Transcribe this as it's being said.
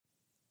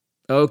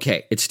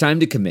Okay, it's time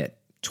to commit.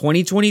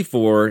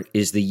 2024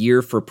 is the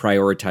year for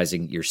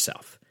prioritizing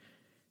yourself.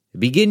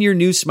 Begin your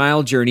new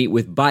smile journey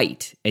with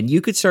Byte, and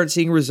you could start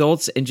seeing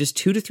results in just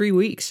 2 to 3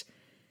 weeks.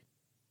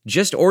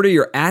 Just order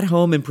your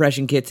at-home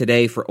impression kit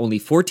today for only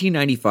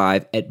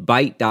 $14.95 at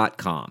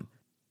Byte.com.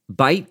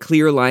 Byte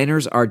clear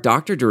liners are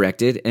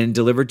doctor-directed and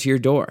delivered to your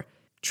door.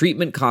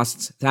 Treatment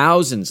costs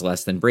thousands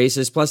less than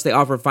braces, plus they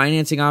offer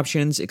financing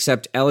options,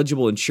 accept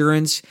eligible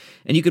insurance,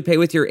 and you could pay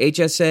with your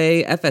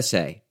HSA,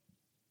 FSA.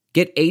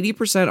 Get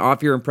 80%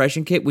 off your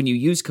impression kit when you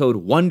use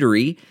code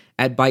WONDERY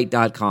at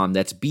Byte.com.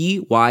 That's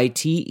BYTE.com.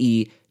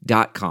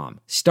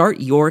 Start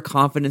your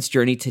confidence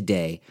journey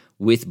today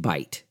with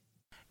Byte.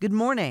 Good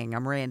morning.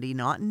 I'm Randy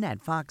Naughton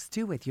at Fox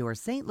 2 with your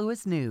St.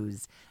 Louis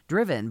news,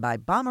 driven by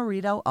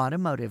Bomarito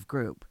Automotive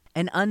Group.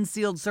 An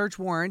unsealed search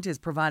warrant is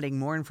providing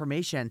more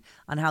information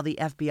on how the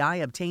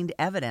FBI obtained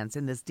evidence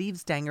in the Steve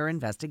Stenger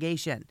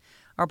investigation.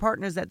 Our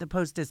partners at the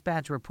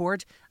Post-Dispatch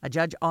report a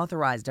judge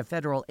authorized a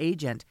federal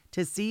agent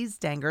to seize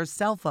Stenger's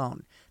cell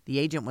phone. The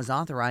agent was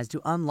authorized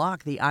to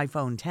unlock the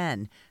iPhone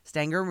X.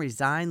 Stenger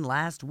resigned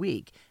last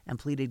week and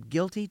pleaded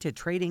guilty to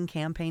trading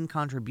campaign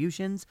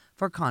contributions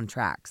for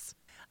contracts.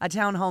 A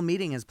town hall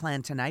meeting is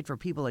planned tonight for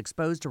people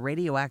exposed to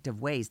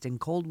radioactive waste in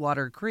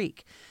Coldwater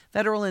Creek.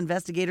 Federal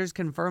investigators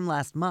confirmed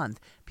last month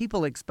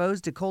people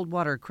exposed to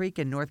Coldwater Creek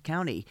in North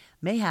County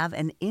may have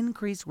an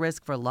increased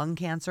risk for lung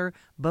cancer,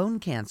 bone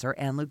cancer,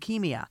 and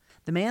leukemia.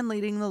 The man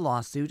leading the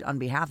lawsuit on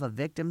behalf of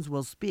victims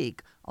will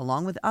speak,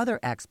 along with other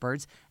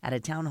experts, at a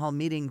town hall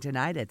meeting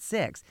tonight at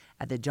 6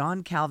 at the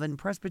John Calvin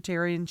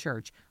Presbyterian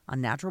Church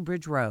on Natural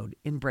Bridge Road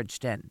in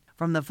Bridgeton.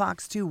 From the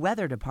Fox 2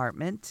 Weather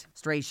Department,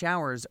 stray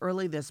showers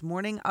early this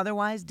morning,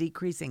 otherwise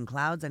decreasing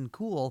clouds and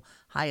cool,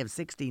 high of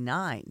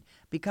 69.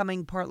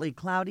 Becoming partly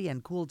cloudy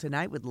and cool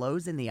tonight with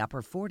lows in the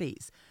upper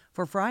 40s.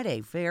 For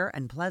Friday, fair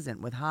and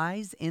pleasant with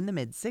highs in the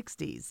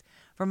mid-60s.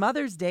 For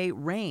Mother's Day,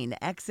 rain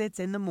exits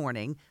in the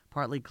morning,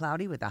 partly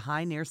cloudy with a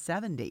high near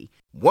 70.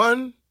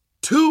 1,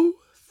 2,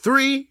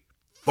 3,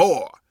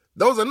 4.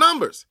 Those are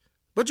numbers,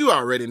 but you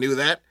already knew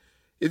that.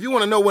 If you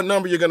want to know what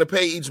number you're going to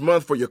pay each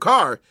month for your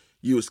car,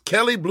 use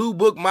Kelley Blue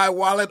Book My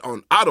Wallet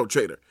on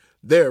AutoTrader.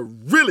 They're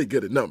really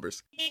good at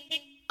numbers.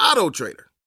 AutoTrader.